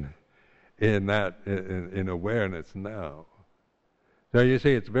 but in awareness now. So you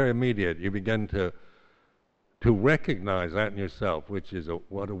see, it's very immediate. You begin to recognize that in yourself, which is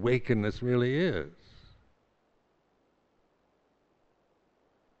what awakeness really is.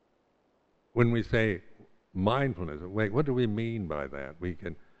 When we say mindfulness, awake, what do we mean by that? We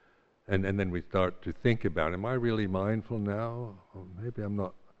can, and then we start to think about, am I really mindful now? Or maybe I'm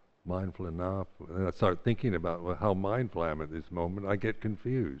not mindful enough. And I start thinking about how mindful I am at this moment. I get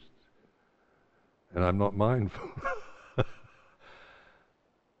confused, and I'm not mindful.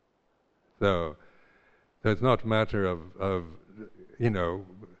 So it's not a matter of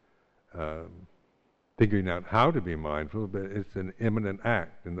figuring out how to be mindful, but it's an imminent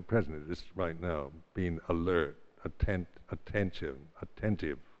act in the present, just right now, being alert, attentive,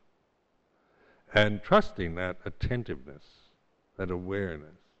 and trusting that attentiveness, that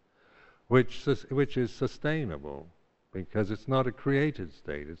awareness, which is sustainable, because it's not a created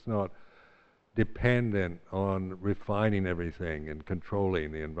state. It's not dependent on refining everything and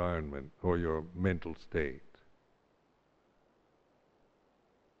controlling the environment or your mental state.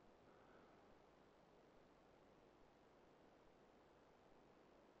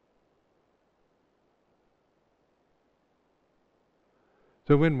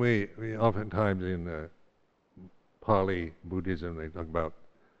 So when we oftentimes in Pali Buddhism, they talk about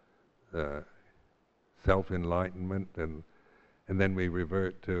self-enlightenment, and then we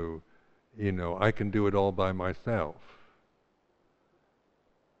revert to, I can do it all by myself.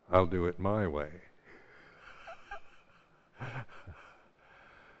 I'll do it my way.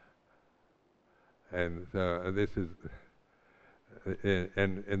 And this is,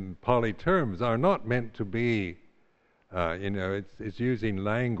 and Pali terms are not meant to be, it's using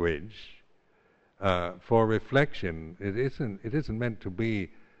language for reflection. It isn't meant to be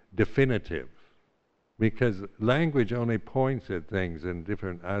definitive, because language only points at things in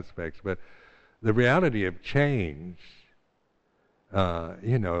different aspects. But the reality of change,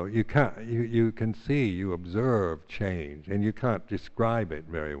 you can see, you observe change, and you can't describe it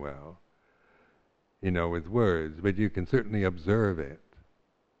very well, with words, but you can certainly observe it.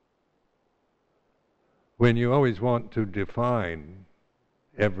 When you always want to define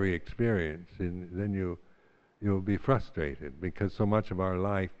every experience, and then you'll be frustrated, because so much of our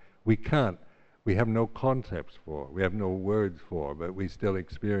life we have no concepts for, we have no words for, but we still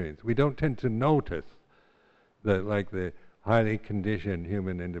experience. We don't tend to notice that, like the highly conditioned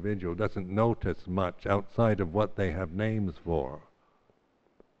human individual doesn't notice much outside of what they have names for.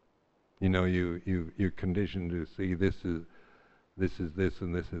 You know, you're conditioned to see this is this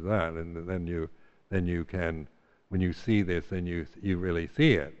and this is that, and then you can, when you see this, then you really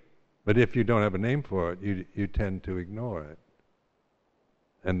see it. But if you don't have a name for it, you tend to ignore it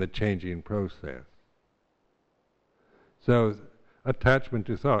and the changing process. So attachment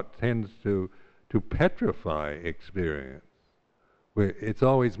to thought tends to petrify experience. It's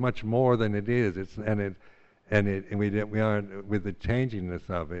always much more than it is. We aren't, with the changiness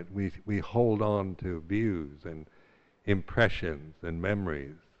of it, we hold on to views and impressions and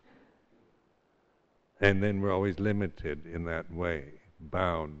memories, and then we're always limited in that way,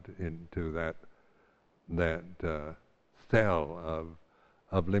 bound into that cell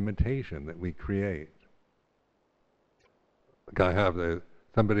of limitation that we create.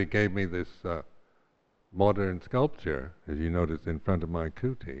 Somebody gave me this modern sculpture, as you notice, in front of my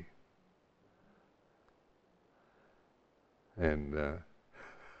kuti. And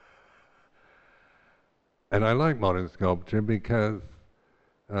I like modern sculpture because,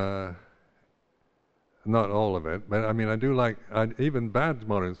 not all of it, but I mean I do like, even bad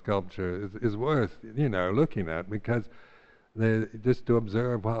modern sculpture is worth, looking at, because just to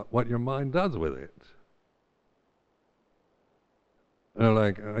observe what your mind does with it.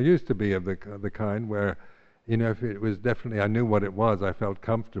 Like, I used to be of the kind where, if it was definitely, I knew what it was, I felt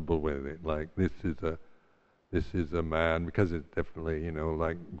comfortable with it. Like, this is a man, because it's definitely,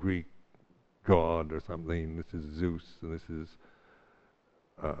 like Greek god or something. This is Zeus, and this is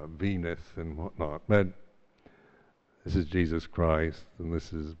Venus and whatnot. But this is Jesus Christ, and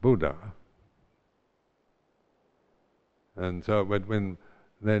this is Buddha. And so, but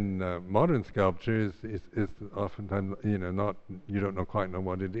then modern sculpture is oftentimes, not, you don't quite know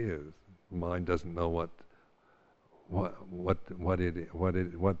what it is. Mind doesn't know what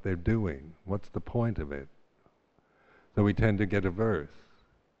they're doing. What's the point of it? So we tend to get averse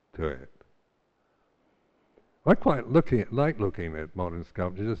to it. I quite like looking at modern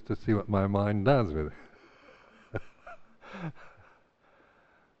sculpture just to see what my mind does with it.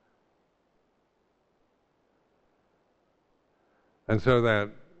 And so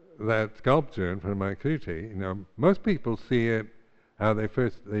that sculpture in front of my kuti, most people see it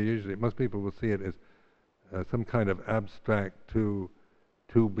most people will see it as some kind of abstract two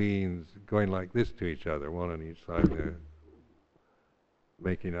beings going like this to each other, one on each side there,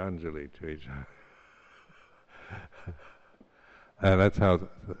 making Anjali to each other. And that's how,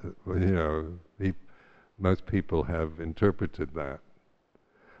 most people have interpreted that.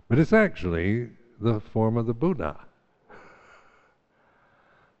 But it's actually the form of the Buddha.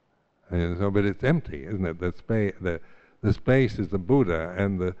 And so, but it's empty, isn't it? The space is the Buddha,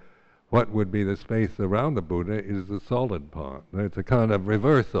 and what would be the space around the Buddha is the solid part. It's a kind of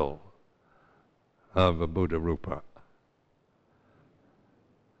reversal of a Buddha Rupa.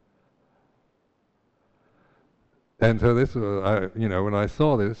 And so this was, when I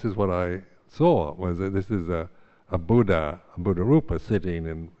saw this is what I saw, was that this is a Buddha Rupa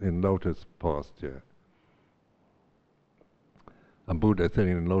sitting in lotus posture. A Buddha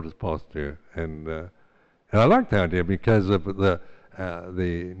sitting in lotus posture, and I like the idea because of the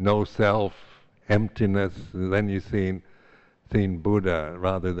no self, emptiness. And then you've seen Buddha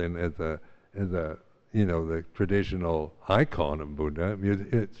rather than as a the traditional icon of Buddha.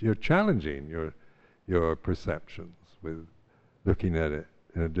 You're challenging your perceptions with looking at it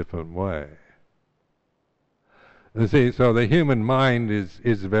in a different way. You see, so the human mind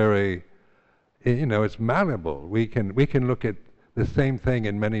is very, it's malleable. We can look at the same thing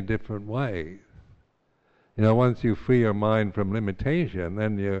in many different ways. Once you free your mind from limitation,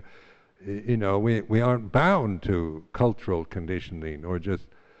 then we aren't bound to cultural conditioning or just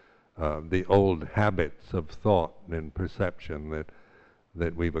the old habits of thought and perception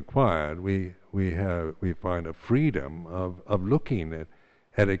that we've acquired. We find a freedom of looking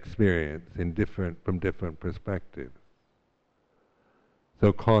at experience from different perspectives.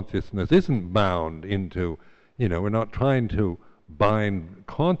 So consciousness isn't bound into, we're not trying to bind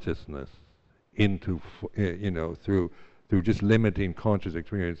consciousness into, through just limiting conscious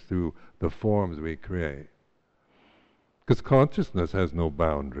experience through the forms we create. Because consciousness has no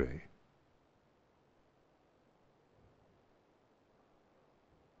boundary.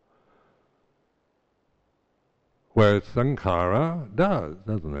 Whereas sankhara does,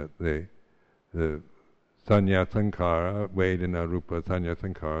 doesn't it? The sanya sankhara, Vedana Rupa sanya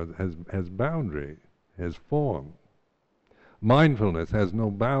sankhara has boundary. has form. Mindfulness has no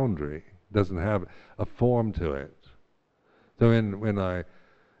boundary, doesn't have a form to it. So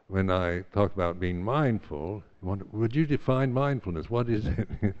when I talk about being mindful, would you define mindfulness? What is it?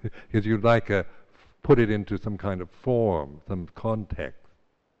 Because you'd like to put it into some kind of form, some context,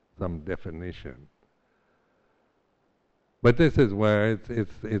 some definition. But this is where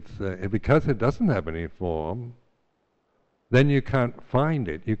it's because it doesn't have any form, then you can't find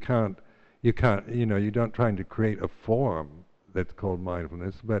it. You can't. You don't trying to create a form that's called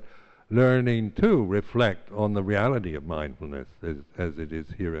mindfulness, but learning to reflect on the reality of mindfulness as it is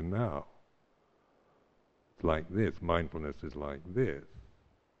here and now. It's like this. Mindfulness is like this.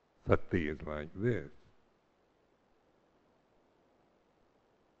 Sati is like this.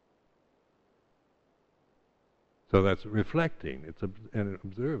 So that's reflecting. It's and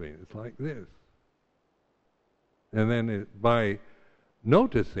observing. It's like this. And then by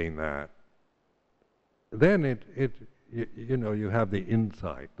noticing that, then you have the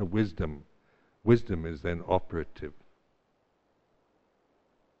insight, the wisdom. Wisdom is then operative.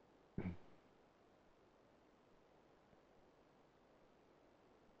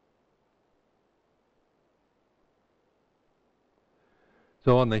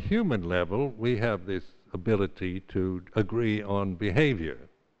 So on the human level, we have this ability to agree on behavior.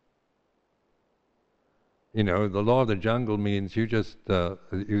 The law of the jungle means you just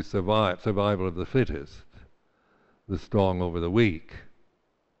you survival of the fittest, the strong over the weak.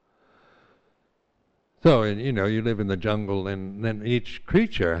 So, you live in the jungle, and then each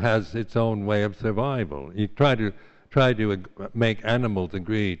creature has its own way of survival. You try to make animals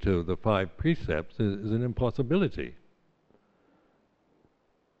agree to the 5 precepts is an impossibility.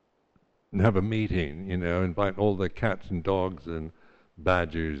 And have a meeting, invite all the cats and dogs and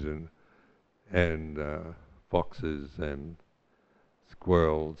badgers and foxes and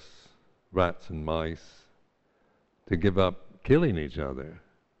squirrels, rats and mice, to give up killing each other.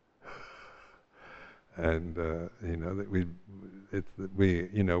 And that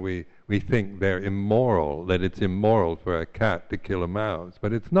we think they're immoral, that it's immoral for a cat to kill a mouse,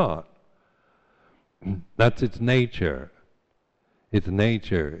 but it's not. That's its nature. Its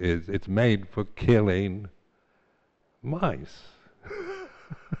nature is it's made for killing mice.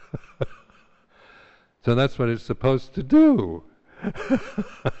 So that's what it's supposed to do.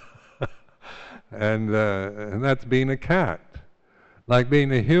 And that's being a cat. Like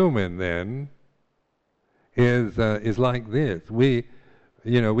being a human then is like this. We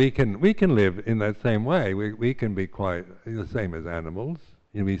can live in that same way. We can be quite the same as animals.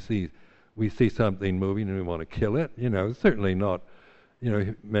 We see something moving and we want to kill it. Certainly not.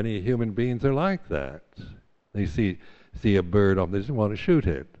 Many human beings are like that. They see a bird off, they just want to shoot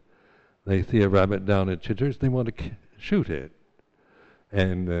it. They see a rabbit down at Chitters, they want to shoot it.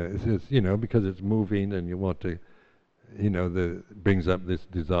 And it's just, because it's moving and you want to, brings up this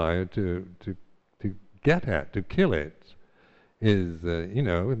desire to get at, to kill it. Is,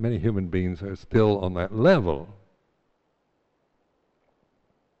 many human beings are still on that level.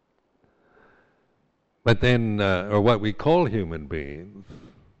 But then, or what we call human beings.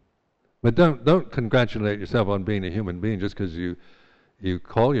 But don't congratulate yourself on being a human being just because you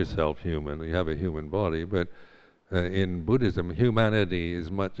call yourself human. You have a human body. But in Buddhism, humanity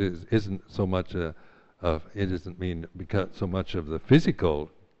isn't so much it doesn't mean because so much of the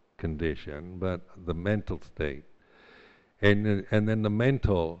physical condition, but the mental state. And then the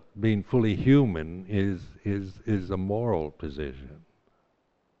mental, being fully human, is a moral position.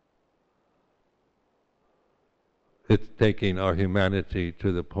 It's taking our humanity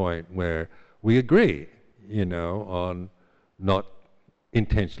to the point where we agree, on not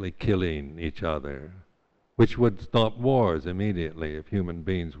intentionally killing each other, which would stop wars immediately if human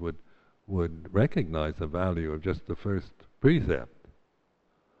beings would recognize the value of just the first precept.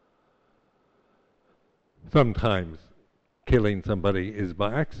 Sometimes killing somebody is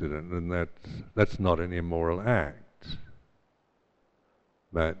by accident, and that's not an immoral act.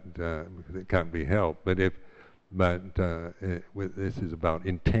 But it can't be helped. But this is about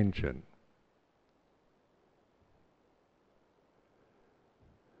intention.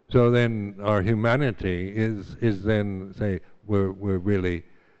 So then our humanity is then, say, we're really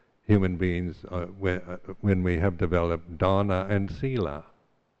human beings when we have developed dana and sila,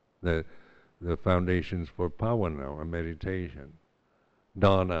 the foundations for bhavana, or meditation.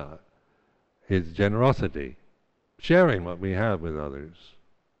 Dana is generosity, sharing what we have with others.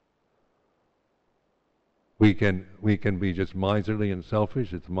 We can be just miserly and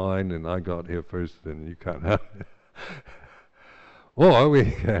selfish. It's mine, and I got here first, and you can't have it. Or we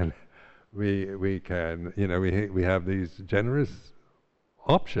can, we have these generous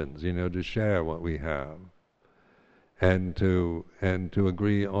options, to share what we have, and to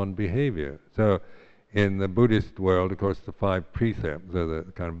agree on behavior. So, in the Buddhist world, of course, the 5 precepts are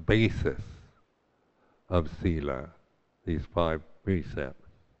the kind of basis of sila. These 5 precepts.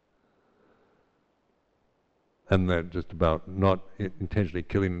 And they're just about not intentionally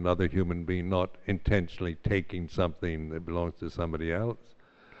killing another human being, not intentionally taking something that belongs to somebody else.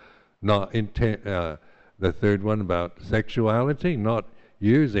 The third one about sexuality, not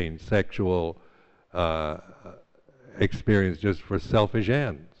using sexual experience just for selfish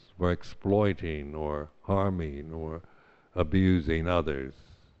ends, for exploiting or harming or abusing others.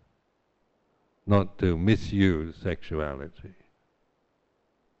 Not to misuse sexuality.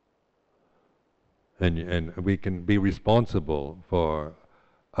 And we can be responsible for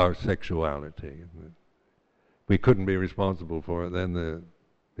our sexuality. If we couldn't be responsible for it, then it'd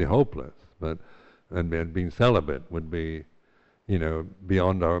be hopeless. And being celibate would be,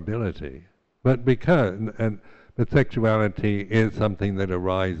 beyond our ability. But sexuality is something that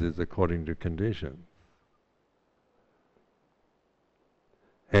arises according to conditions.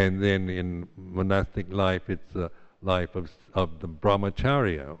 And then in monastic life, it's a life of the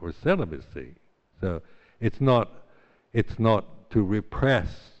brahmacharya or celibacy. So it's not to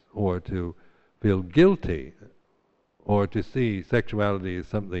repress or to feel guilty or to see sexuality as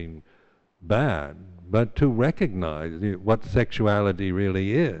something bad, but to recognize what sexuality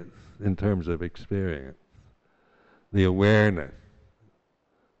really is in terms of experience. The awareness.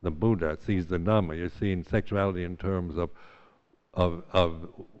 The Buddha sees the Dhamma. You're seeing sexuality in terms of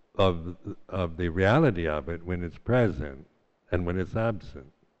the reality of it when it's present and when it's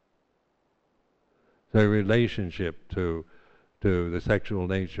absent. So relationship to the sexual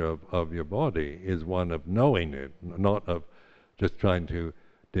nature of your body is one of knowing it, not of just trying to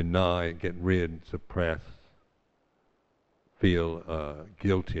deny, get rid, suppress, feel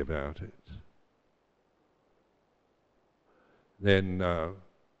guilty about it. Then,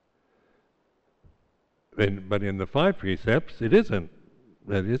 but in the 5 precepts, it isn't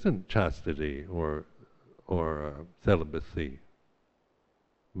chastity or celibacy.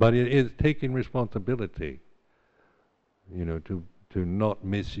 But it is taking responsibility, to not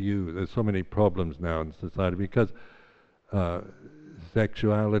misuse. There's so many problems now in society because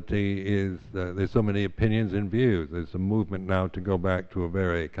sexuality is, there's so many opinions and views. There's a movement now to go back to a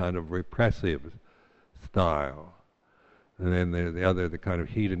very kind of repressive style. And then the kind of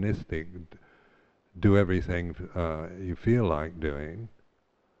hedonistic, do everything you feel like doing.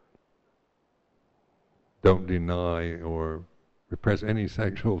 Don't deny or repress any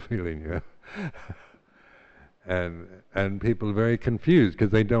sexual feeling you have. And people are very confused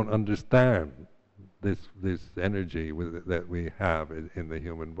because they don't understand this energy that we have in the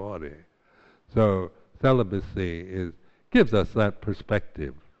human body. So celibacy gives us that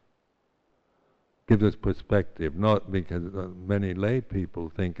perspective. Gives us perspective, not because many lay people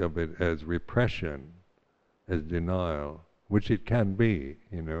think of it as repression, as denial, which it can be,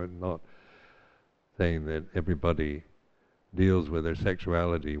 not saying that everybody deals with their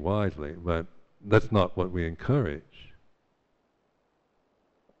sexuality wisely, but that's not what we encourage.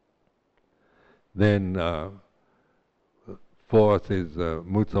 Then fourth is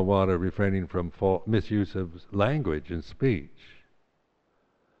mutsawada, refraining from misuse of language and speech.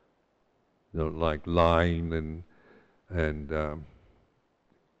 Like lying and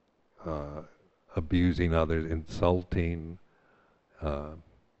abusing others, insulting,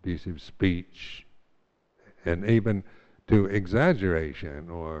 abusive speech, and even to exaggeration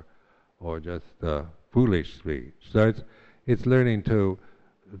or just foolish speech. So it's learning to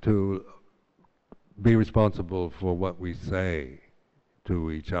be responsible for what we say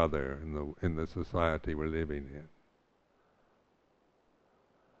to each other in the society we're living in.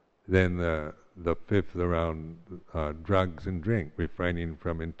 Then the fifth around drugs and drink, refraining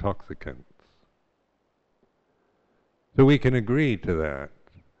from intoxicants. So we can agree to that.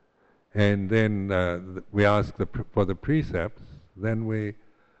 And then we ask for the precepts, then we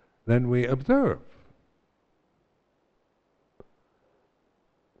observe.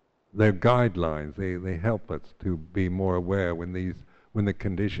 They're guidelines. They help us to be more aware when the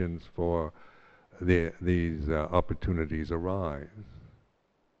conditions for these opportunities arise.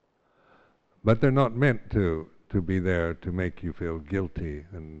 But they're not meant to be there to make you feel guilty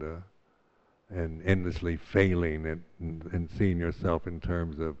and endlessly failing and seeing yourself in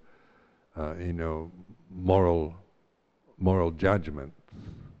terms of moral judgments,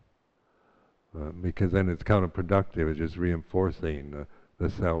 because then it's counterproductive. It's just reinforcing the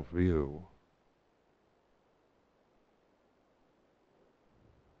self-view.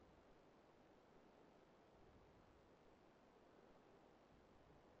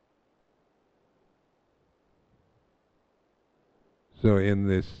 So in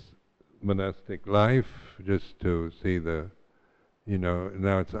this monastic life, just to see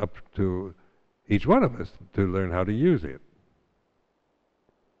now it's up to each one of us to learn how to use it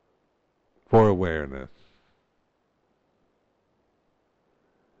for awareness.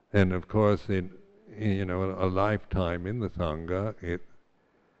 And of course, a lifetime in the Sangha, it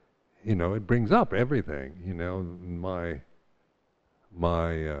brings up everything.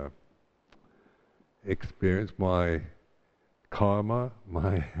 My experience, my karma,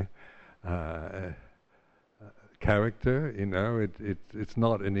 my character. It's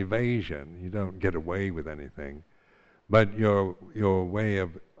not an evasion. You don't get away with anything, but your way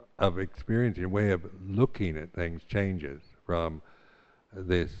of experiencing, your way of looking at things changes from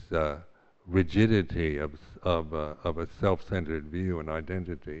this rigidity of a self-centered view and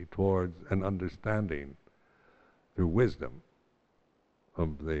identity towards an understanding through wisdom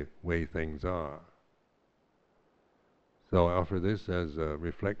of the way things are. So I offer this as a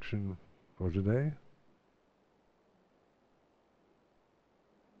reflection for today.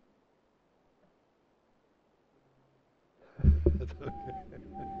 That's okay.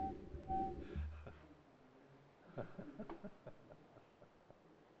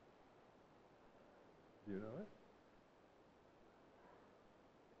 Do you know it?